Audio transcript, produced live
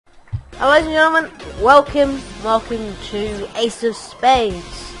Ladies and gentlemen, welcome to Ace of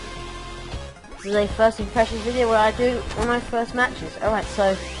Spades. This is a first impressions video where I do one of my first matches. Alright,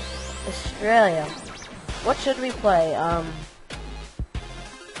 so Australia. What should we play?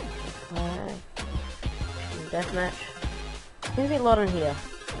 Deathmatch. Seems to be a lot in here.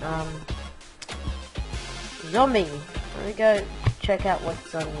 Zombie. Let me go check out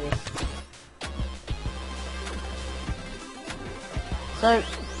what's on here. So,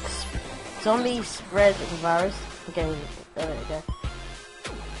 zombie spread the virus. Okay, there we go.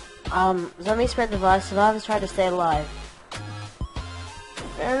 Zombie spread the virus. Survivors try to stay alive.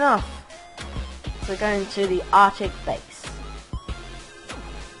 Fair enough. So we're going to the Arctic base.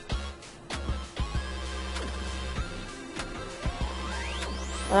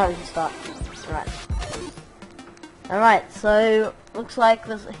 Alright, we can start. Alright, so looks like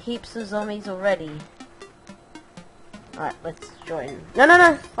there's heaps of zombies already. Alright, let's join. No!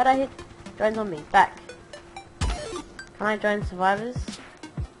 Why'd I hit? Join zombie. Back. Can I join survivors?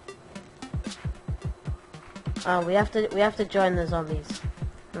 Oh, we have to join the zombies.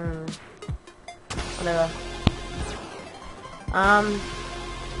 Whatever. I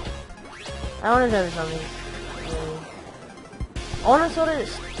want to join the zombies. Really. I want to sort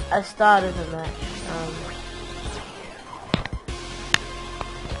of start of the match.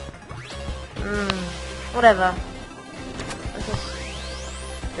 Whatever. Let's just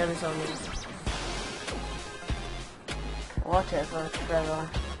join the zombies. Whatever, Trevor.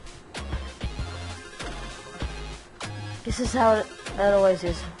 This is how it always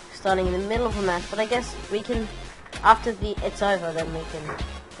is, starting in the middle of a match, but I guess we can, after it's over, then we can...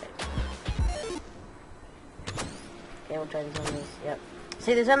 Okay, we'll try the zombies, yep.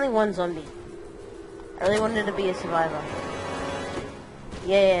 See, there's only one zombie. I really wanted to be a survivor.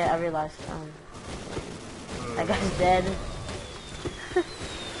 Yeah, I realized. That guy's dead.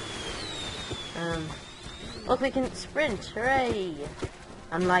 Look, we can sprint, hooray!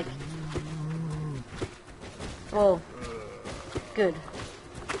 Unlike... Well, good.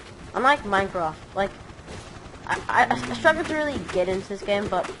 Unlike Minecraft, like, I struggle to really get into this game,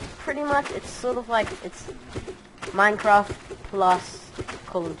 but pretty much it's sort of like, it's Minecraft plus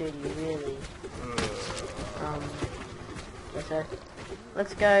Call of Duty, really. Yeah, so,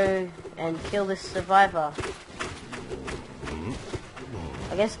 let's go and kill this survivor.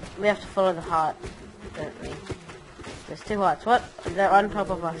 I guess we have to follow the heart, don't we? There's two hearts. What? They're on top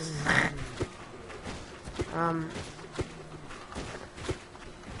of us.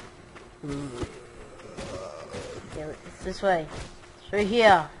 Yeah, it's this way. Through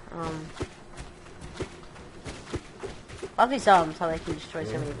here. Love these arms, how they can destroy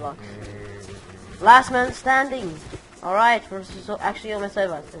so many blocks. Last man standing. Alright, we're actually almost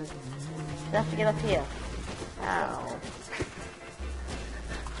over. So we have to get up here. Ow.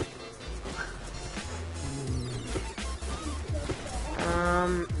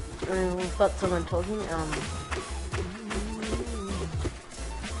 We've got someone talking.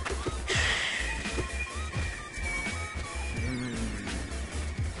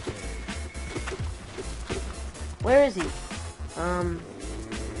 Where is he?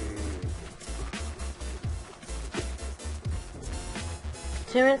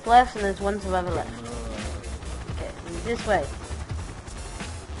 2 minutes left and there's one survivor left. Okay, this way.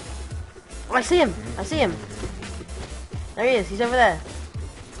 Oh, I see him! There he is, he's over there.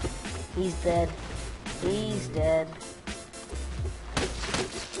 He's dead. He's dead.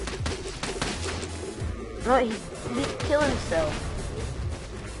 No, he killed himself.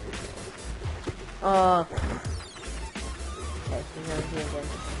 Oh. Okay, he's over here again.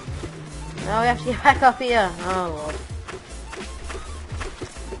 No, we have to get back up here. Oh, Lord.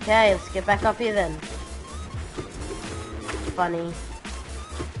 Okay, let's get back up here then. Funny.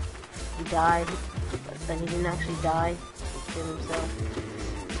 He died, but then he didn't actually die. He killed himself.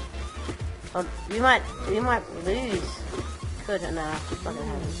 Oh, we might lose. Could, nah, it's not gonna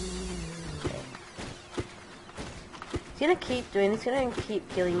happen. Okay. He's gonna keep doing this, he's gonna keep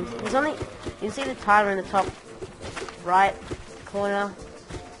killing. He's only, you can see the timer in the top right corner.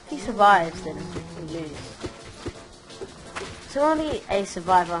 If he survives, then we lose. So only a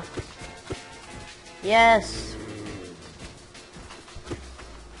survivor. Yes!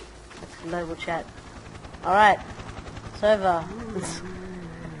 That's global chat. Alright, it's over.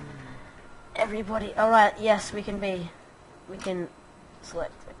 Everybody, alright, yes, we can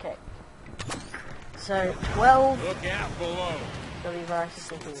select, okay. So, 12. Look out below. W virus is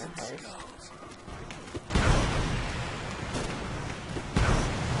thinking of those.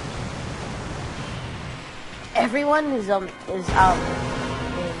 Everyone is out.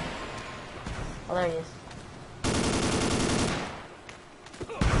 Oh, there he is.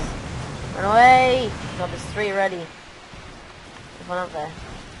 Run away! God, there's 3 already. There's one up there.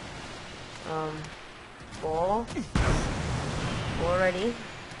 4. 4 already.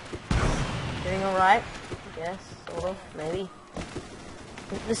 Doing alright. I guess. Sort of. Maybe.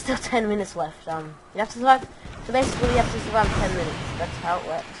 There's still 10 minutes left. You have to survive. So basically, you have to survive 10 minutes. That's how it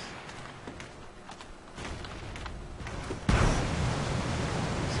works.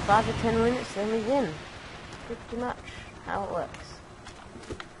 Survive for 10 minutes, then we win. Pretty much how it works.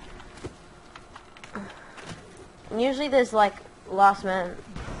 And usually there's like last man.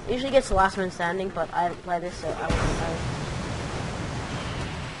 Usually gets the last man standing, but I haven't played this, so I wouldn't know.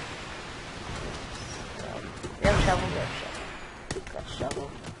 We have a shovel. We have a shovel. Got a shovel.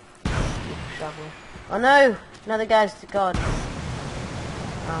 Shovel. Oh no! Another guy's to God.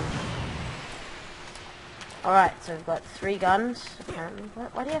 Alright, so we've got 3 guns, apparently.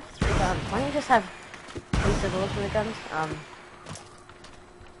 Why do you have 3 guns? Why don't you just have 3 bullets for the guns?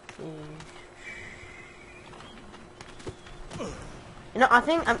 You know, I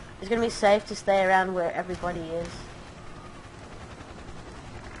think it's gonna be safe to stay around where everybody is.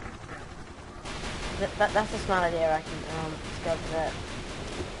 That's a smart idea, I reckon. Let's go for that.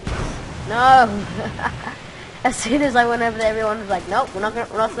 No! As soon as I went over there, everyone was like, "Nope, we're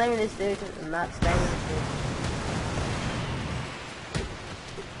not staying with this dude. I'm not staying with this dude."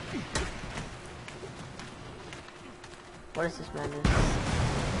 What is this man do?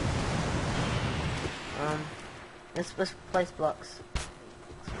 Let's place blocks.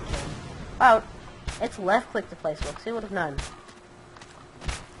 Oh, it's left click to place blocks. Who would have known?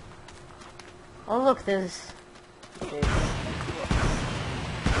 Oh look, there's dude.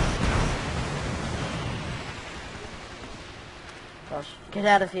 Gosh, get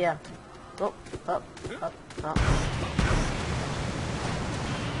out of here. Oh, up.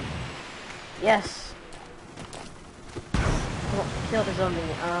 Yes. Oh, killed a zombie.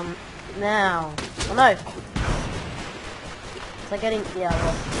 Now. Oh no. It's like getting, yeah, I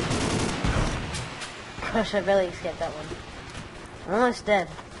lost. Gosh, I barely escaped that one. I'm almost dead.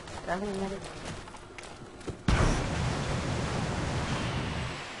 I think I made it.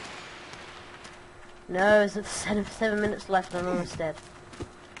 No, there's 7 minutes left and I'm almost dead.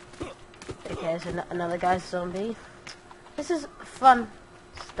 Okay, so another guy's zombie. This is fun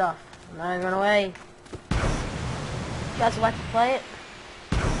stuff. No, run away. You guys like to play it?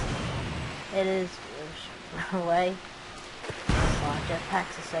 It is. Run away. Oh,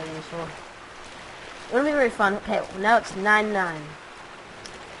 jetpacks are so useful. It wouldn't be very fun. Okay, now it's 9-9.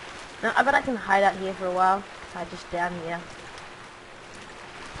 Now, I bet I can hide out here for a while. Hide just down here.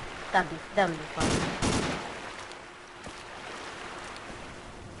 That'd be fun.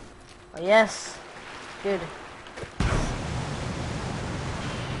 Oh yes, good.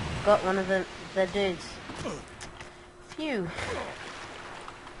 Got one of the dudes. Phew.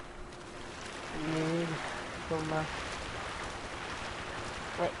 Noob. Bummer.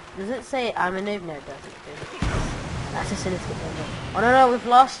 Wait, does it say I'm a noob? No, it doesn't. That's a cynical number. Oh no, we've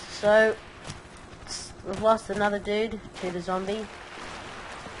lost. So we've lost another dude to the zombie.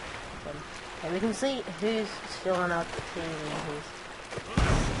 Okay, we can see who's still on our team and who's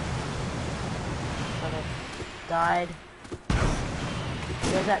sort of died.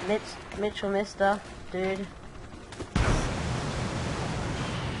 There's that Mitchell Mister dude.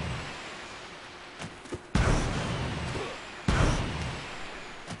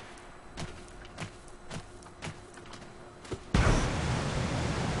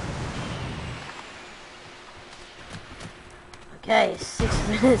 Okay, 6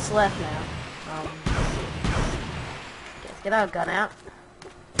 minutes left now. Let's get our gun out.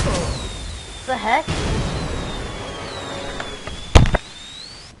 What the heck?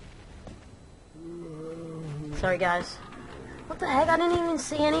 Sorry guys. What the heck? I didn't even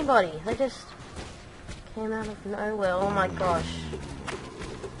see anybody. They just came out of nowhere. Oh my gosh.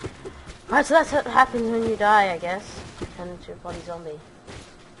 Alright, so that's what happens when you die, I guess. Turn into a bloody zombie.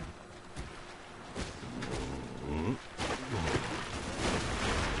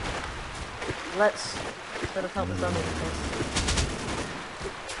 Let's sort of help the zombie with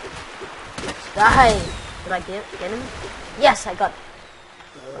this. Die! Did I get him? Yes, I got him.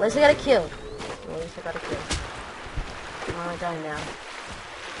 At least I got a kill. At least I got a kill. Oh, I'm dying now.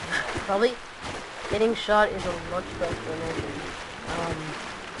 Probably getting shot is a much better than I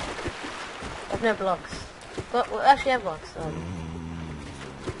have no blocks. But we actually have blocks.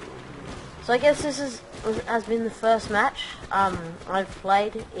 So I guess this has been the first match I've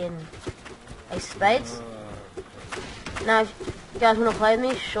played in a Spades. Now, if you guys want to play with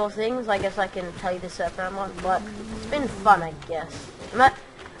me, sure things. I guess I can tell you the server I'm on, but it's been fun, I guess.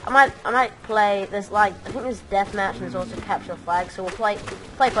 I might play. There's like I think there's deathmatch and there's also capture flag. So we'll play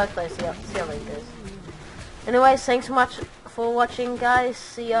both those. See how it goes. Anyways, thanks so much for watching, guys.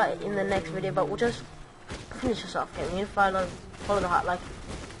 See ya in the next video. But we'll just finish this off. Okay, we need to follow the heart. Like,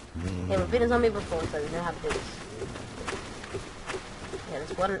 yeah, we've been a zombie before, so we know how to do this. Yeah,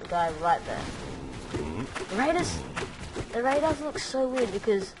 there's one guy right there. The radars look so weird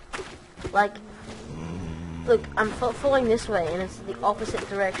because, like, look, I'm following this way and it's the opposite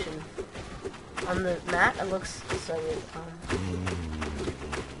direction on the map. It looks so weird.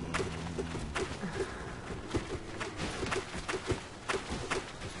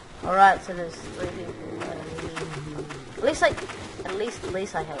 Alright, so there's 3 people. At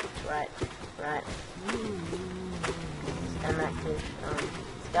least I helped, right? I'm active.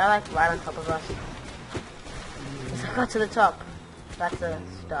 This guy like right on top of us. So I got to the top. That's a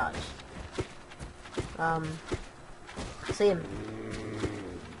start. See him.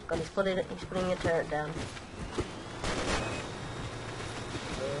 God, he's putting a turret down.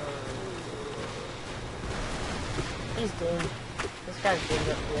 He's doomed. This guy's doomed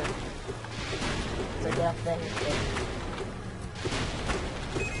up here. So get up there, he's dead.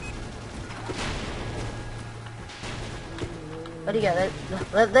 Where'd he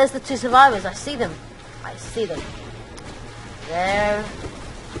go? There's the 2 survivors. I see them. There.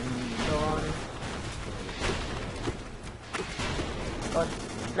 Gone. God.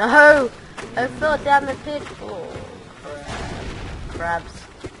 No! I fell down the pit. Oh, crabs.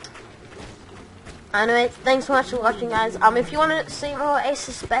 Anyway, thanks so much for watching, guys. If you want to see more Ace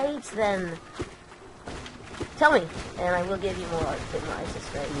of Spades, then tell me, and I will give you more Ace of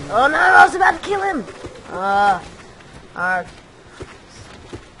Spades. Oh no! I was about to kill him.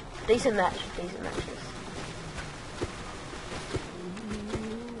 Decent matches.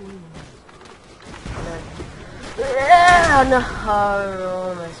 No,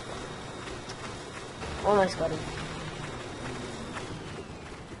 almost got him.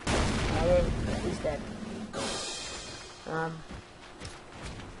 Oh, he's dead.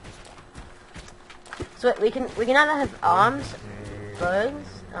 So we can either have arms, bows.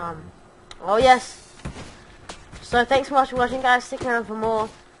 Oh yes. So thanks so much for watching, guys. Stick around for more.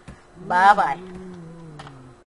 Bye bye.